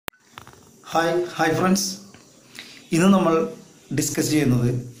Hi friends. ഇന്ന് നമ്മൾ discuss ചെയ്യുന്നത്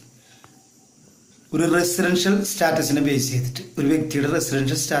ഒരു റെസിഡൻഷ്യൽ സ്റ്റാറ്റസിനെ ബേസ് ചെയ്തിട്ട് ഒരു വ്യക്തിയുടെ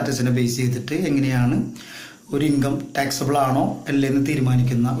റെസിഡൻഷ്യൽ സ്റ്റാറ്റസിനെ ബേസ് ചെയ്തിട്ട് എങ്ങനെയാണ് ഒരു ഇൻകം ടാക്സബിൾ ആണോ അല്ലെന്ന്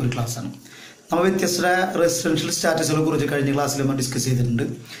തീരുമാനിക്കുന്ന ഒരു ക്ലാസ്സാണ്. നമ്മൾ വ്യത്യസ്ത റെസിഡൻഷ്യൽ സ്റ്റാറ്റസുകളെ കുറിച്ച് കഴിഞ്ഞ ക്ലാസ്സിൽ നമ്മൾ ഡിസ്കസ് ചെയ്തിട്ടുണ്ട്.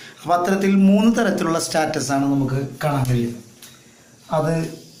 അപ്പോൾ അത്തരത്തിൽ 3 തരത്തിലുള്ള സ്റ്റാറ്റസ് ആണ് നമുക്ക് കാണാൻ കഴിയുന്നത്. അത്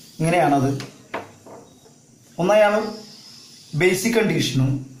ഇങ്ങനെയാണത്. ഒന്നയാണ് ബേസിക്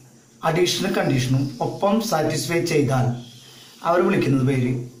കണ്ടീഷനും അഡീഷണൽ കണ്ടീഷനും ഒപ്പം സാറ്റിസ്ഫൈ ചെയ്താൽ അവർ വിളിക്കുന്നത്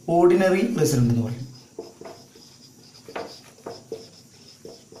പേര് ഓർഡിനറി റെസിഡന്റ് എന്ന് പറയും.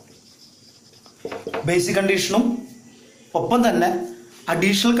 ബേസിക് കണ്ടീഷനും ഒപ്പം തന്നെ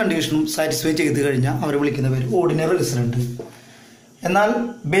അഡീഷണൽ കണ്ടീഷനും സാറ്റിസ്ഫൈ ചെയ്ത് കഴിഞ്ഞാൽ അവർ വിളിക്കുന്ന പേര് ഓർഡിനറി റെസിഡന്റ്. എന്നാൽ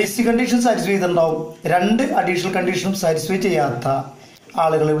ബേസിക് കണ്ടീഷൻ സാറ്റിസ്ഫൈ ചെയ്തിട്ടുണ്ടാവും, 2 അഡീഷണൽ കണ്ടീഷനും സാറ്റിസ്ഫൈ ചെയ്യാത്ത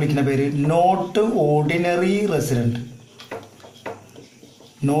ആളുകളെ വിളിക്കുന്ന പേര് not ordinary resident.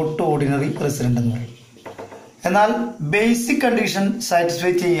 Not ordinary resident എന്ന് പറയും. എന്നാൽ ബേസിക് കണ്ടീഷൻ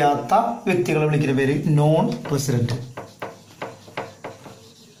സാറ്റിസ്ഫൈ ചെയ്യാത്ത വ്യക്തികളെ വിളിക്കുന്ന പേര് നോൺ റെസിഡന്റ്.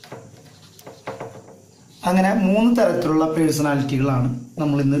 അങ്ങനെ 3 തരത്തിലുള്ള പേഴ്സണാലിറ്റികളാണ്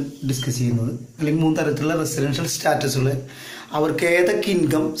നമ്മൾ ഇന്ന് ഡിസ്കസ് ചെയ്യുന്നത്. അല്ലെങ്കിൽ 3 തരത്തിലുള്ള റെസിഡൻഷ്യൽ സ്റ്റാറ്റസുകൾ, അവർക്ക് ഏതൊക്കെ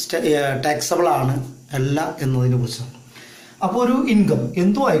ഇൻകം ടാക്സബിൾ ആണ് അല്ല എന്നതിനെ കുറിച്ചാണ്. അപ്പോൾ ഒരു ഇൻകം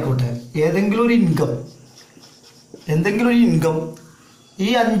എന്തോ ആയിക്കോട്ടെ, എന്തെങ്കിലും ഒരു ഇൻകം ഈ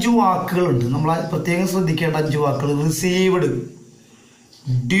 5 വാക്കുകളുണ്ട്. നമ്മൾ പ്രത്യേകം ശ്രദ്ധിക്കേണ്ട 5 വാക്കുകൾ: റിസീവ്ഡ്,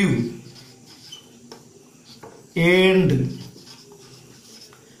 ഡ്യൂ, ഏൺഡ്,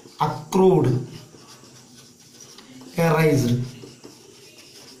 അക്രൂഡ്, എറൈസ്ഡ്.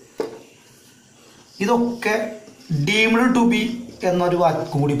 ഇതൊക്കെ ഡീംഡ് ടു ബി എന്നൊരു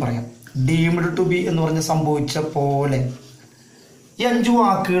വാക്കും കൂടി പറയാം. ഡീംഡ് ടു ബി എന്ന് പറഞ്ഞ് സംഭവിച്ച പോലെ ഈ 5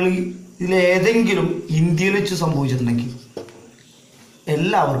 വാക്കുകൾ ഇതിലേതെങ്കിലും ഇന്ത്യയിൽ വെച്ച് സംഭവിച്ചിട്ടുണ്ടെങ്കിൽ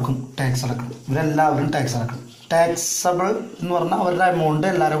എല്ലാവർക്കും ടാക്സ് അടക്കണം. ഇവരെല്ലാവരും ടാക്സ് അടക്കണം. ടാക്സബിൾ എന്ന് പറഞ്ഞാൽ അവരുടെ എമൗണ്ട്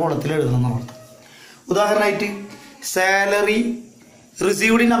എല്ലാവരുടെ കുളത്തിൽ എഴുതണം എന്നാണ്. ഉദാഹരണമായിട്ട് salary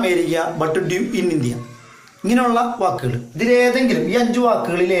received in America but due in India, ഇങ്ങനെയുള്ള വാക്കുകൾ. ഇതിലേതെങ്കിലും ഈ 5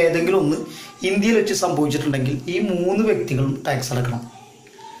 വാക്കുകളിൽ ഏതെങ്കിലും ഒന്ന് ഇന്ത്യയിൽ വെച്ച് സംഭവിച്ചിട്ടുണ്ടെങ്കിൽ ഈ 3 വ്യക്തികളും ടാക്സ് അടക്കണം.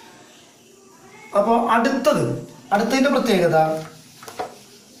 അപ്പോൾ അടുത്തതിൻ്റെ പ്രത്യേകത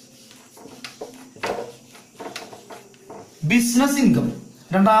ബിസിനസ് ഇൻകം.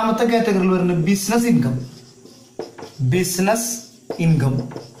 രണ്ടാമത്തെ കാറ്റഗറിയിൽ വരുന്നത് ബിസിനസ് ഇൻകം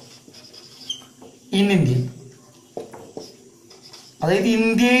ഇൻ ഇന്ത്യ. അതായത്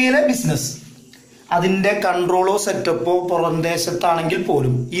ഇന്ത്യയിലെ ബിസിനസ്, അതിൻ്റെ കൺട്രോളോ സെറ്റപ്പോ പുറം ദേശത്താണെങ്കിൽ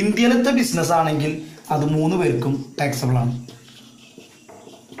പോലും ഇന്ത്യയിലത്തെ ബിസിനസ് ആണെങ്കിൽ അത് 3 പേർക്കും ടാക്സബിൾ ആണ്.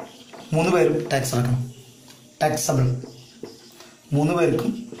 3 പേരും ടാക്സ് അടക്കണം. ടാക്സബിൾ 3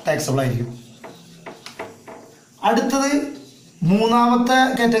 പേർക്കും ടാക്സബിൾ ആയിരിക്കും. അടുത്തത് 3ാമത്തെ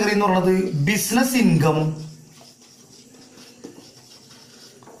കാറ്റഗറി എന്ന് പറയുന്നത് business income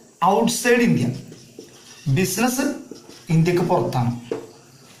outside India. Business ഇന്ത്യക്ക് പുറത്താണ്,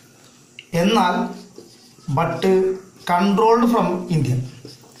 എന്നാൽ but controlled from India.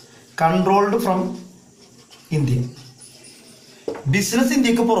 Business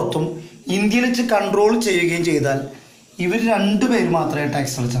ഇന്ത്യക്ക് പുറത്തും ഇന്ത്യയിൽ വെച്ച് കൺട്രോൾ ചെയ്യുകയും ചെയ്താൽ ഇവർ 2 പേര് മാത്രമേ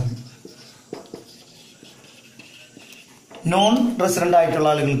ടാക്സ് അടച്ചാൽ മതി. നോൺ റെസിഡന്റ് ആയിട്ടുള്ള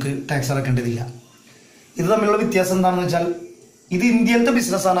ആളുകൾക്ക് ടാക്സ് അടക്കേണ്ടതില്ല. ഇത് തമ്മിലുള്ള വ്യത്യാസം എന്താണെന്ന് വെച്ചാൽ, ഇത് ഇന്ത്യയിലത്തെ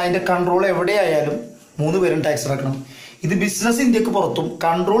ബിസിനസ്സാണ്, അതിന്റെ കൺട്രോൾ എവിടെയായാലും 3 പേരും ടാക്സ് അടക്കണം. ഇത് ബിസിനസ് ഇന്ത്യക്ക് പുറത്തും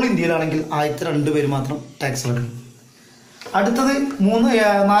കൺട്രോൾ ഇന്ത്യയിലാണെങ്കിൽ ആദ്യത്തെ 2 പേര് മാത്രം ടാക്സ് അടക്കണം. അടുത്തത്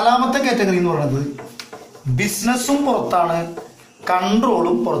 4ാമത്തെ കാറ്റഗറി എന്ന് പറയുന്നത് ബിസിനസ്സും പുറത്താണ്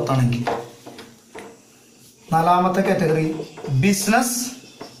കൺട്രോളും പുറത്താണെങ്കിൽ. 4ാമത്തെ category business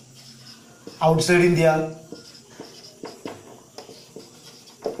outside India,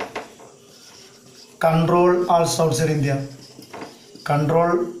 control also outside India,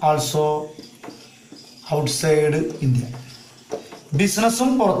 control also outside India. ബിസിനസ്സും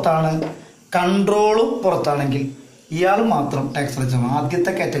പുറത്താണ് കൺട്രോളും പുറത്താണെങ്കിൽ ഇയാൾ മാത്രം ടാക്സ് അടച്ചാൽ മതി.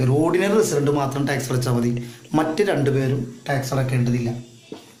 ആദ്യത്തെ കാറ്റഗറി ഓർഡിനറി റെസിഡന്റ് മാത്രം ടാക്സ് അടച്ചാൽ മതി, മറ്റ് 2 പേരും ടാക്സ് അടക്കേണ്ടതില്ല.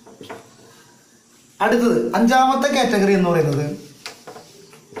 അടുത്തത് 5ാമത്തെ കാറ്റഗറി എന്ന് പറയുന്നത്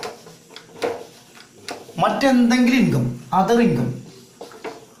മറ്റെന്തെങ്കിലും ഇൻകം, അതർ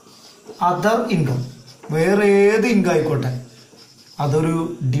ഇൻകം. വേറെ ഏത് ഇൻകം ആയിക്കോട്ടെ, അതൊരു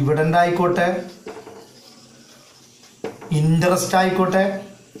ഡിവിഡൻഡ് ആയിക്കോട്ടെ, ഇൻട്രസ്റ്റ് ആയിക്കോട്ടെ,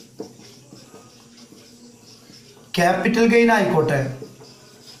 ക്യാപിറ്റൽ ഗെയിൻ ആയിക്കോട്ടെ,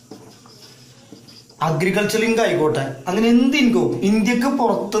 അഗ്രികൾച്ചർ ഇൻകം ആയിക്കോട്ടെ, അങ്ങനെ എന്ത് ഇൻകവും ഇന്ത്യക്ക്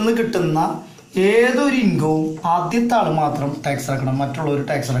പുറത്തുനിന്ന് കിട്ടുന്ന ഏതൊരു ഇൻകവും ആദ്യത്തെ ആൾ മാത്രം ടാക്സ് അടക്കണം, മറ്റുള്ളവർ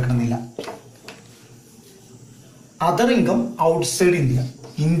tax അടക്കണമെന്നില്ല. Other income outside India.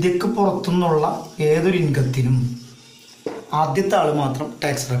 ഇന്ത്യക്ക് പുറത്തുനിന്നുള്ള ഏതൊരു ഇൻകത്തിനും ആദ്യത്തെ ആൾ മാത്രം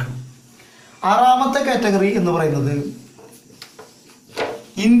ടാക്സ് അടക്കണം. ആറാമത്തെ കാറ്റഗറി എന്ന് പറയുന്നത്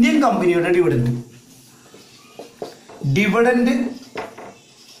ഇന്ത്യൻ കമ്പനിയുടെ dividend. Dividend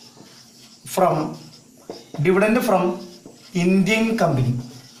from Indian company.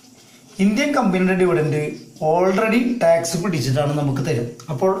 Indian കമ്പനിയുടെ ഡിവിഡൻഡ് ഓൾറെഡി ടാക്സ് പിടിച്ചിട്ടാണ് നമുക്ക് തരും.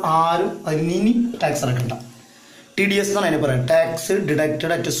 അപ്പോൾ ആരും അതിന് ഇനി ടാക്സ് അടക്കണ്ട. TDS എന്നാണ് അതിന് പറയാം, ടാക്സ്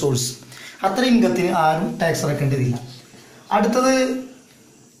ഡിഡക്റ്റഡ് അറ്റ് സോഴ്സ്. അത്ര ഇൻകത്തിന് ആരും ടാക്സ് അടക്കേണ്ടതില്ല. അടുത്തത്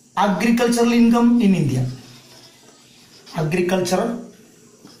agricultural income in India. Agricultural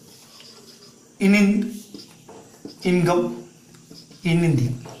income in India.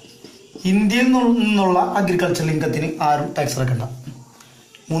 ഇന്ത്യയിൽ നിന്നുള്ള അഗ്രികൾച്ചറൽ ഇൻകത്തിന് ആരും ടാക്സ് അടക്കണ്ട,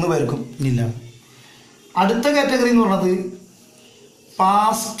 3 പേർക്കും ഇല്ല. അടുത്ത കാറ്റഗറി എന്ന് പറയുന്നത്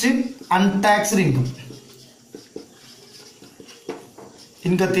പാസ്റ്റ് അൺടാക്സ്ഡ്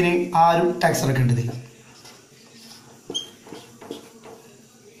ഇൻകത്തിന് ആരും ടാക്സ് അടക്കേണ്ടതില്ല.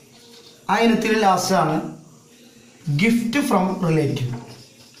 ആ ഇനത്തിൽ ലാസ്റ്റാണ് ഗിഫ്റ്റ് ഫ്രം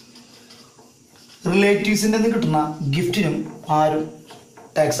റിലേറ്റീവ്സിൻ്റെ നിന്ന് കിട്ടുന്ന ഗിഫ്റ്റിനും ആരും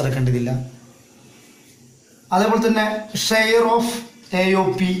ടാക്സ് അടക്കേണ്ടതില്ല. അതേപോലെ തന്നെ share of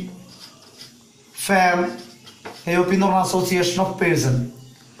AOP farm. AOP എന്ന് പറഞ്ഞാൽ അസോസിയേഷൻ ഓഫ് പേഴ്സൺ.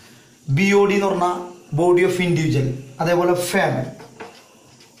 BOD എന്ന് പറഞ്ഞാൽ ബോഡി ഓഫ് ഇൻഡിവിജ്വൽ. അതേപോലെ ഫാം,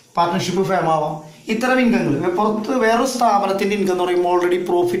 പാർട്ട്ണർഷിപ്പ് ഫാം ആവാം. ഇത്തരം ഇൻകങ്ങൾ പുറത്ത് വേറൊരു സ്ഥാപനത്തിൻ്റെ ഇൻകം എന്ന് പറയുമ്പോൾ ഓൾറെഡി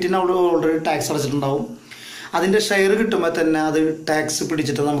പ്രോഫിറ്റിന് അവിടെ ഓൾറെഡി ടാക്സ് അടച്ചിട്ടുണ്ടാവും. അതിൻ്റെ ഷെയർ കിട്ടുമ്പോൾ തന്നെ അത് ടാക്സ്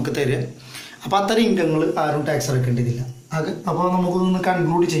പിടിച്ചിട്ട് നമുക്ക് തരിക. അപ്പോൾ അത്തരം ഇൻകങ്ങൾ ആരും ടാക്സ് അടക്കേണ്ടതില്ല. അപ്പോൾ നമുക്കൊന്ന്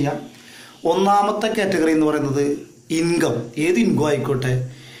കൺക്ലൂഡ് ചെയ്യാം. ഒന്നാമത്തെ കാറ്റഗറി എന്ന് പറയുന്നത് ഇൻകം, ഏത് ഇൻകം ആയിക്കോട്ടെ,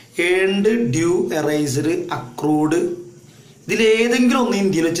 ഏൺഡ്, ഡ്യൂ, എറൈസ്ഡ്, അക്രൂഡ്, ഇതിലേതെങ്കിലും ഒന്ന്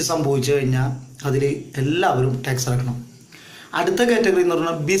ഇന്ത്യയിൽ വെച്ച് സംഭവിച്ചു കഴിഞ്ഞാൽ അതിൽ എല്ലാവരും ടാക്സ് അടക്കണം. അടുത്ത കാറ്റഗറി എന്ന്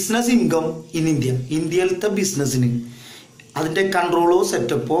പറഞ്ഞാൽ ബിസിനസ് ഇൻകം ഇൻ ഇന്ത്യ. ഇന്ത്യയിലത്തെ ബിസിനസ്സിന് അതിൻ്റെ കൺട്രോളോ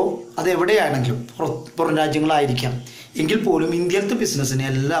സെറ്റപ്പോ അതെവിടെയാണെങ്കിലും പുറം രാജ്യങ്ങളായിരിക്കാം എങ്കിൽ പോലും ഇന്ത്യയിലത്തെ ബിസിനസ്സിന്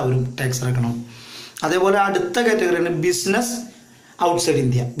എല്ലാവരും ടാക്സ് അടക്കണം. അതേപോലെ അടുത്ത കാറ്റഗറിയാണ് ബിസിനസ് ഔട്ട്സൈഡ്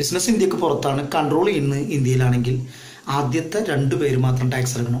ഇന്ത്യ. ബിസിനസ് ഇന്ത്യക്ക് പുറത്താണ്, കൺട്രോൾ ചെയ്യുന്നത് ഇന്ത്യയിലാണെങ്കിൽ ആദ്യത്തെ 2 പേര് മാത്രം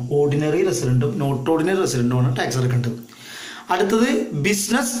ടാക്സ് അടക്കണം. Ordinary റെസിഡൻറ്റും not ordinary റെസിഡൻറ്റുമാണ് tax അടക്കേണ്ടത്. അടുത്തത്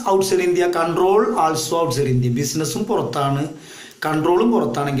business outside India, control also outside India. ബിസിനസ്സും പുറത്താണ്, കൺട്രോളും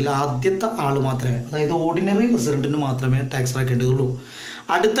പുറത്താണെങ്കിൽ ആദ്യത്തെ ആൾ മാത്രമേ, അതായത് ഓർഡിനറി റെസിഡൻറ്റിന് മാത്രമേ ടാക്സ് അടക്കേണ്ടതുള്ളൂ.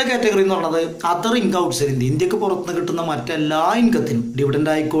 അടുത്ത കാറ്റഗറി എന്ന് പറയുന്നത് അതർ ഇൻകം ഔട്ട്സൈഡ് ഇന്ത്യ. ഇന്ത്യക്ക് പുറത്തുനിന്ന് കിട്ടുന്ന മറ്റെല്ലാ ഇൻകത്തിനും,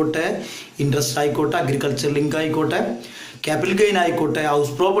 ഡിവിഡൻഡ് ആയിക്കോട്ടെ, ഇൻട്രസ്റ്റ് ആയിക്കോട്ടെ, അഗ്രികൾച്ചറൽ ഇൻകം ആയിക്കോട്ടെ, ക്യാപിറ്റൽ ഗെയിൻ ആയിക്കോട്ടെ,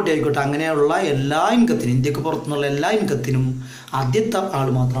 ഹൗസ് പ്രോപ്പർട്ടി ആയിക്കോട്ടെ, അങ്ങനെയുള്ള എല്ലാ ഇൻകത്തിനും, ഇന്ത്യക്ക് പുറത്തുനിന്നുള്ള എല്ലാ ഇൻകത്തിനും ആദ്യത്തെ ആൾ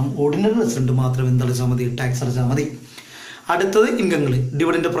മാത്രം, ഓർഡിനറി റെസിഡൻറ്റ് മാത്രം എന്തടച്ചാൽ മതി, ടാക്സ് അടച്ചാൽ മതി. അടുത്തത് ഇൻകങ്ങൾ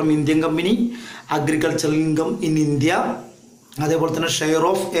dividend from Indian company, agricultural income in India, അതേപോലെ തന്നെ ഷെയർ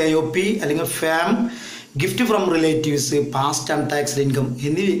ഓഫ് AOP അല്ലെങ്കിൽ farm, gift from relatives, past untaxed income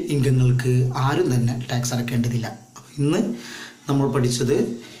എന്നീ ഇൻകങ്ങൾക്ക് ആരും തന്നെ ടാക്സ് അടക്കേണ്ടതില്ല. ഇന്ന് നമ്മൾ പഠിച്ചത്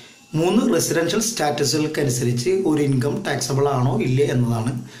 3 റെസിഡൻഷ്യൽ സ്റ്റാറ്റസുകൾക്കനുസരിച്ച് ഒരു ഇൻകം ടാക്സബിൾ ആണോ ഇല്ലേ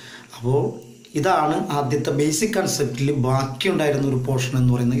എന്നതാണ്. അപ്പോൾ ഇതാണ് ആദ്യത്തെ ബേസിക് കൺസെപ്റ്റിൽ ബാക്കിയുണ്ടായിരുന്ന ഒരു പോർഷൻ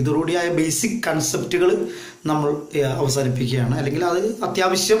എന്ന് പറയുന്നത്. ഇതോടുകൂടിയായ ബേസിക് കൺസെപ്റ്റുകൾ നമ്മൾ അവസാനിപ്പിക്കുകയാണ്. അല്ലെങ്കിൽ അത്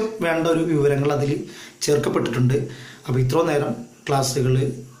അത്യാവശ്യം വേണ്ട ഒരു വിവരങ്ങൾ അതിൽ ചേർക്കപ്പെട്ടിട്ടുണ്ട്. അപ്പോൾ ഇത്രയും നേരം ക്ലാസ്സുകൾ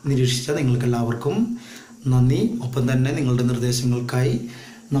നിരീക്ഷിച്ച നിങ്ങൾക്ക് എല്ലാവർക്കും നന്ദി. ഒപ്പം തന്നെ നിങ്ങളുടെ നിർദ്ദേശങ്ങൾക്കായി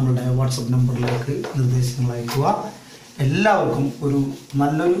നമ്മളുടെ വാട്സപ്പ് നമ്പറിലേക്ക് നിർദ്ദേശങ്ങൾ അയക്കുക. എല്ലാവർക്കും ഒരു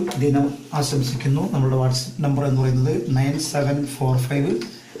നല്ലൊരു ദിനം ആശംസിക്കുന്നു. നമ്മുടെ വാട്സപ്പ് നമ്പർ എന്ന് പറയുന്നത്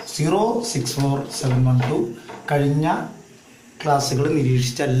 9745064712. കഴിഞ്ഞ ക്ലാസ്സുകൾ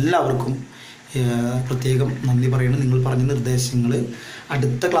നിരീക്ഷിച്ച എല്ലാവർക്കും പ്രത്യേകം നന്ദി പറയുന്നു. നിങ്ങൾ പറഞ്ഞ നിർദ്ദേശങ്ങൾ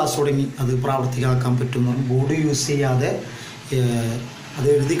അടുത്ത ക്ലാസ് തുടങ്ങി അത് പ്രാവർത്തികമാക്കാൻ പറ്റുന്ന, ബോർഡ് യൂസ് ചെയ്യാതെ അത്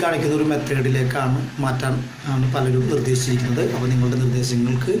എഴുതി കാണിക്കുന്ന ഒരു മെത്തേഡിലേക്കാണ് മാറ്റാൻ ആണ് പലരും നിർദ്ദേശിച്ചിരിക്കുന്നത്. അപ്പോൾ നിങ്ങളുടെ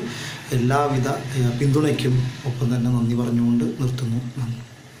നിർദ്ദേശങ്ങൾക്ക് എല്ലാവിധ പിന്തുണയ്ക്കും ഒപ്പം തന്നെ നന്ദി പറഞ്ഞുകൊണ്ട് നിർത്തുന്നു. നന്ദി.